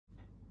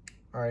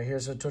All right,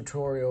 here's a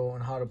tutorial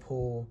on how to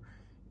pull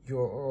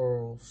your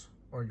ORILS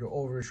or your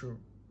Overage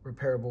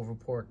Reparable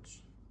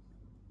Reports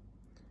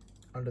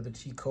under the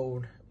T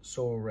code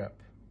ZOAREP.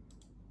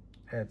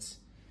 That's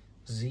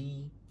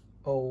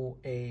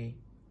ZOAREP.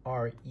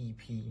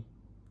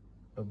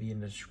 It'll be in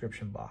the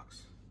description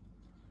box.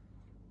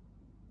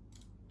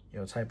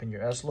 You'll type in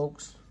your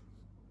SLOCs.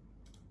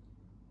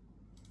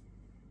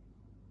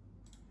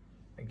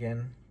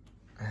 Again,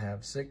 I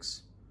have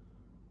 6.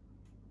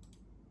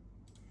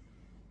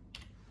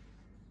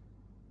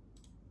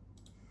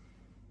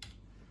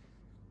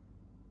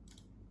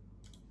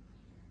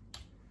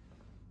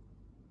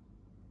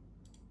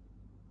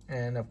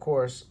 And of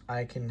course,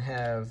 I can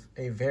have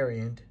a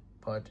variant,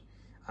 but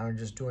I'm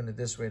just doing it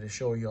this way to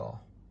show y'all.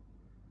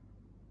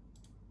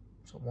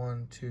 So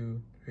 1, 2,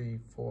 3,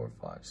 4,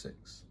 5,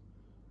 6.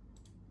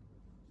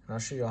 And I'll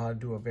show y'all how to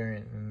do a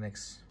variant in the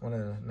one of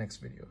the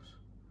next videos.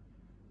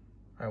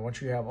 All right,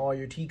 once you have all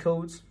your T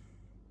codes,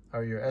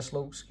 or your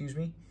SLOCs, excuse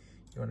me,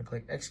 you want to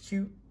click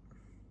execute.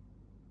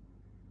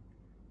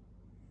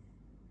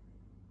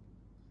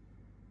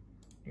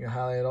 You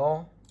highlight it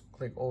all,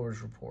 click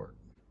Overage Report.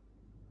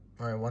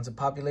 All right, once it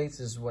populates,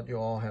 this is what you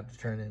all have to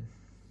turn in.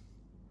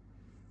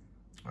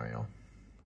 All right, y'all.